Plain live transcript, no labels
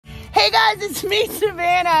Hey guys, it's me,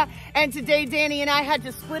 Savannah, and today Danny and I had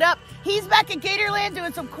to split up. He's back at Gatorland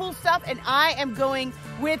doing some cool stuff, and I am going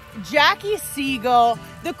with Jackie Siegel,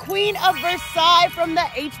 the Queen of Versailles from the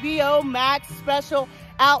HBO Max special,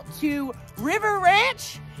 out to River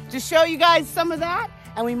Ranch to show you guys some of that,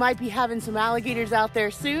 and we might be having some alligators out there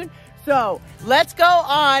soon. So let's go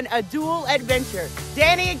on a dual adventure.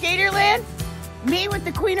 Danny at Gatorland, me with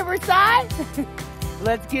the Queen of Versailles.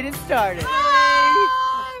 Let's get it started. Hi!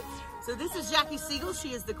 So this is Jackie Siegel. She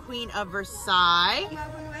is the Queen of Versailles.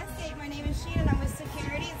 Welcome to Westgate. My name is Sheena and I'm with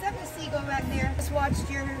security. It's up to Siegel back there. Just watched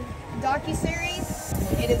your docu-series.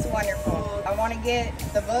 It is wonderful. I want to get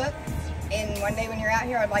the book, and one day when you're out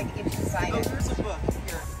here, I'd like to get you to sign it. Here's a book.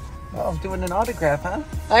 Here. Oh, I'm doing an autograph, huh?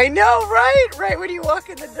 I know, right? Right when you walk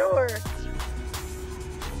in the door.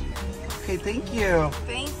 Okay, thank you.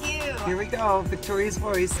 Thank you. Here we go, Victoria's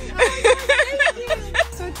voice. Thank you.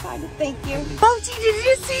 So excited. Thank you. Mochi, did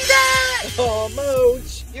you see that? Oh,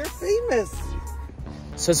 Moch, you're famous.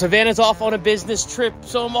 So Savannah's off on a business trip,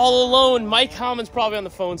 so I'm all alone. Mike Common's probably on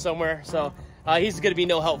the phone somewhere, so he's gonna be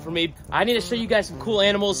no help for me. I need to show you guys some cool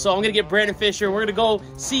animals, so I'm gonna get Brandon Fisher. We're gonna go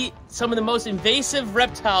see some of the most invasive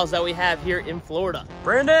reptiles that we have here in Florida.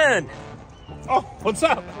 Brandon! Oh, what's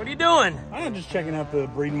up? What are you doing? I'm just checking out the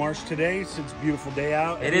breed marsh today. It's a beautiful day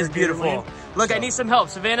out. It is beautiful. Look, I need some help.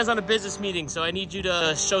 Savannah's on a business meeting, so I need you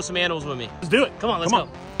to show some animals with me. Let's do it. Come on, let's go.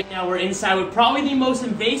 Right now we're inside with probably the most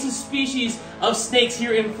invasive species of snakes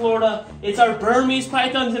here in Florida. It's our Burmese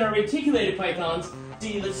pythons and our reticulated pythons.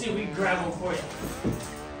 Let's see if we can grab one for you.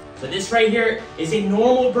 So this right here is a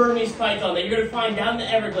normal Burmese python that you're gonna find down in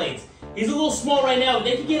the Everglades. He's a little small right now, but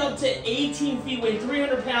they can get up to 18 feet, weigh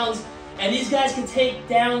 300 pounds, and these guys can take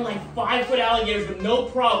down like 5-foot alligators with no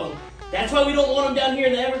problem. That's why we don't want them down here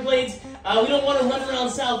in the Everglades. We don't want them running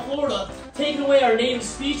around South Florida, taking away our native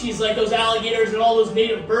species like those alligators and all those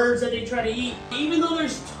native birds that they try to eat. Even though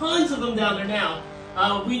there's tons of them down there now,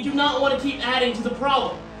 we do not want to keep adding to the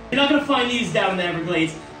problem. You're not going to find these down in the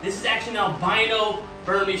Everglades. This is actually an albino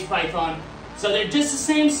Burmese python. So they're just the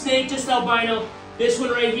same snake, just albino. This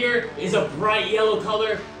one right here is a bright yellow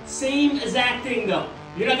color. Same exact thing though.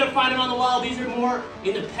 You're not gonna find them on the wild. These are more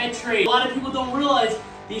in the pet trade. A lot of people don't realize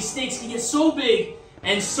these snakes can get so big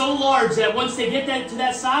and so large that once they get to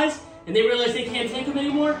that size and they realize they can't take them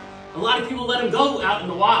anymore, a lot of people let them go out in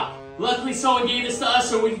the wild. Luckily, someone gave this to us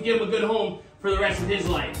so we could give him a good home for the rest of his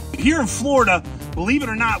life. Here in Florida, believe it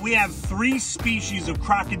or not, we have 3 species of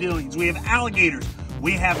crocodilians. We have alligators,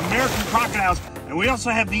 we have American crocodiles, and we also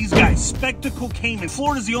have these guys, spectacled caiman.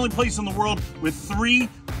 Florida's the only place in the world with 3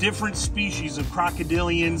 different species of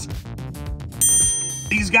crocodilians.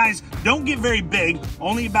 These guys don't get very big,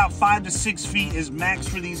 only about 5 to 6 feet is max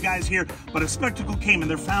for these guys here, but a spectacled caiman,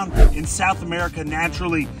 they're found in South America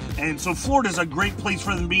naturally, and so Florida's a great place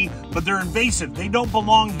for them to be, but they're invasive. They don't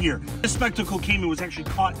belong here. This spectacled caiman was actually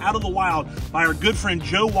caught out of the wild by our good friend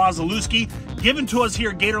Joe Wazalewski, given to us here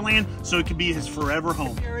at Gatorland so it could be his forever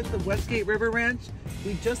home. Here at the Westgate River Ranch,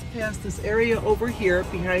 we just passed this area over here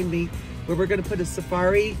behind me where we're gonna put a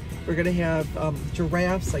safari. We're gonna have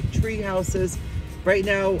giraffes, like tree houses. Right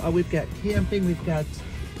now, we've got camping, we've got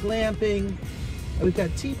glamping, we've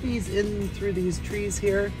got teepees in through these trees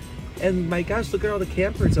here. And my gosh, look at all the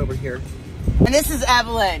campers over here. And this is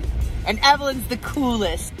Evelyn. And Evelyn's the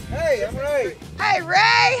coolest. Hey, I'm Ray. Hey,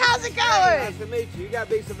 Ray, how's it going? Hey, nice to meet you. You got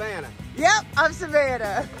to be Savannah. Yep, I'm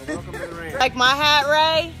Savannah. Welcome to the ranch. Like my hat,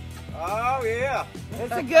 Ray? Oh, yeah.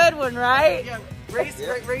 It's a good one, right? Yeah,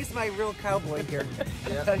 Ray's my real cowboy here.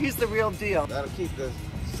 Yeah. He's the real deal. That'll keep the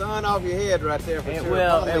sun off your head right there for It sure.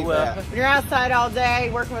 will, Don't it leave will. that. When you're outside all day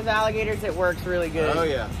working with alligators, it works really good. Oh,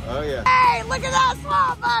 yeah. Oh, yeah. Hey, look at that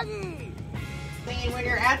swamp buggy! Thinking when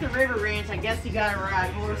you're at the river ranch, I guess you gotta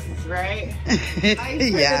ride horses, right? How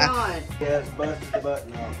you Yeah. on? Yes, busted the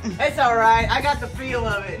button off. It's all right. I got the feel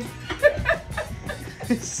of it.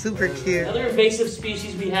 Super cute. Another invasive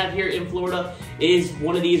species we have here in Florida is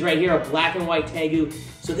one of these right here, a black and white tegu.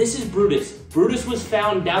 So this is Brutus. Brutus was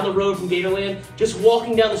found down the road from Gatorland, just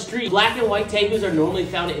walking down the street. Black and white tegus are normally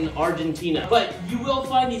found in Argentina, but you will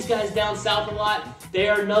find these guys down south a lot. They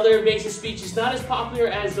are another invasive species, not as popular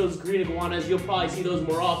as those green iguanas. You'll probably see those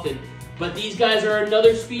more often. But these guys are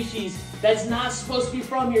another species that's not supposed to be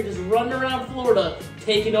from here, just running around Florida,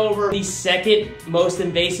 taking over. The second most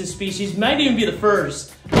invasive species, might even be the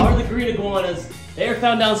first, are the green iguanas. They are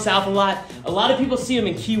found down south a lot. A lot of people see them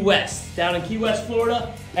in Key West, down in Key West,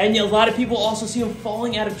 Florida. And a lot of people also see them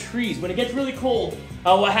falling out of trees. When it gets really cold,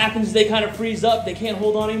 what happens is they kind of freeze up, they can't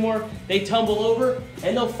hold on anymore, they tumble over,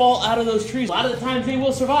 and they'll fall out of those trees. A lot of the times they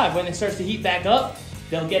will survive when it starts to heat back up,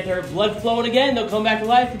 They'll get their blood flowing again, they'll come back to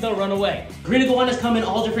life, and they'll run away. Green iguanas come in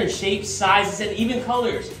all different shapes, sizes, and even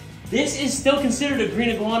colors. This is still considered a green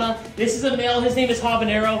iguana. This is a male, his name is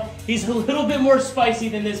Habanero. He's a little bit more spicy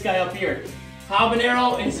than this guy up here.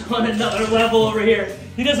 Habanero is on another level over here.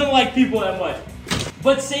 He doesn't like people that much.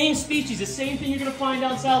 But same species, the same thing you're gonna find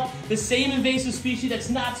down south, the same invasive species that's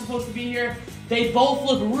not supposed to be here. They both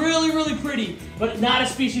look really, really pretty, but not a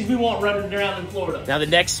species we want running around in Florida. Now the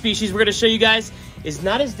next species we're gonna show you guys is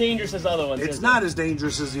not as dangerous as other ones. It's not as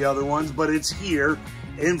dangerous as the other ones, but it's here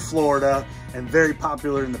in Florida and very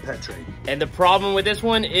popular in the pet trade. And the problem with this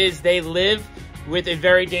one is they live with a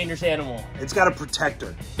very dangerous animal. It's got a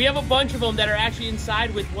protector. We have a bunch of them that are actually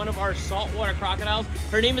inside with one of our saltwater crocodiles.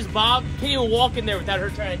 Her name is Bob. Can't even walk in there without her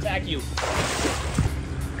trying to attack you.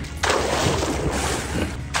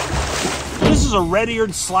 This is a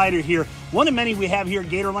red-eared slider here, one of many we have here at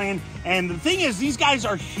Gatorland. And the thing is, these guys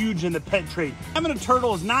are huge in the pet trade. Having a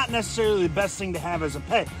turtle is not necessarily the best thing to have as a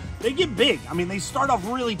pet. They get big. I mean, they start off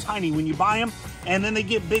really tiny when you buy them, and then they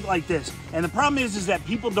get big like this. And the problem is that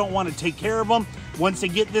people don't want to take care of them. Once they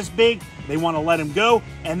get this big, they want to let them go,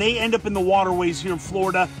 and they end up in the waterways here in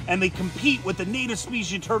Florida, and they compete with the native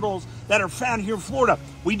species turtles that are found here in Florida.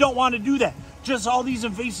 We don't want to do that. Just all these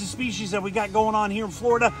invasive species that we got going on here in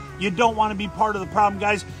Florida, you don't want to be part of the problem,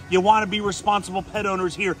 guys. You want to be responsible pet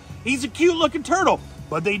owners here. He's a cute looking turtle,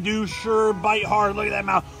 but they do sure bite hard. Look at that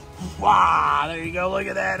mouth. Wow, there you go. Look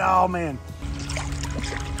at that. Oh, man.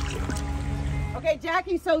 Okay,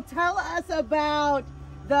 Jackie, so tell us about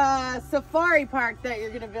the safari park that you're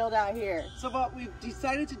going to build out here. So what we've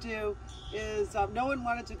decided to do is no one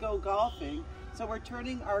wanted to go golfing, so we're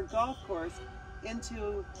turning our golf course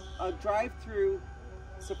into a drive-through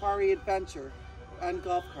safari adventure on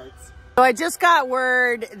golf carts. So I just got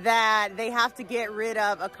word that they have to get rid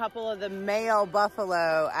of a couple of the male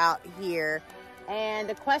buffalo out here. And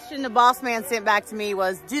the question the boss man sent back to me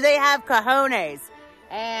was, do they have cojones?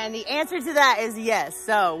 And the answer to that is yes.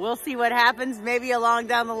 So we'll see what happens. Maybe along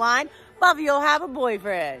down the line, Buffy will have a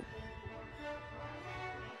boyfriend.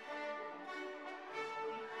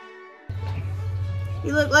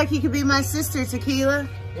 You look like you could be my sister, Tequila.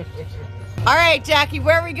 All right, Jackie,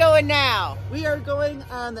 where are we going now? We are going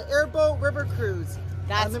on the airboat river cruise.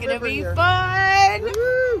 That's gonna be fun.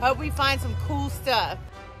 Woo! Hope we find some cool stuff.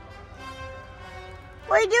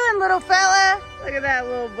 What are you doing, little fella? Look at that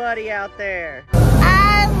little buddy out there.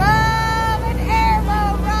 I love an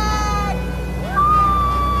airboat ride.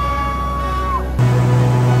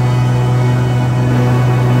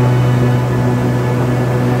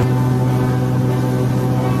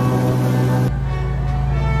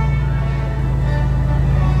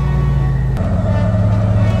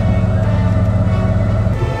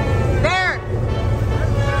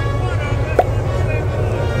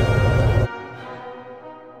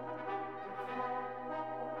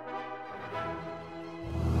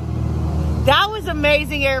 That was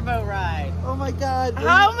amazing airboat ride. Oh my God.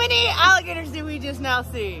 How many alligators did we just now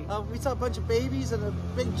see? We saw a bunch of babies and a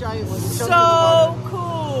big giant one. So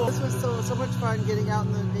cool. This was so much fun getting out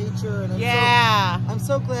in the nature. And Yeah. I'm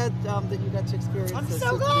so glad that you got to experience I'm this.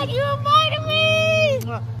 so glad you invited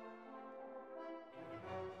me.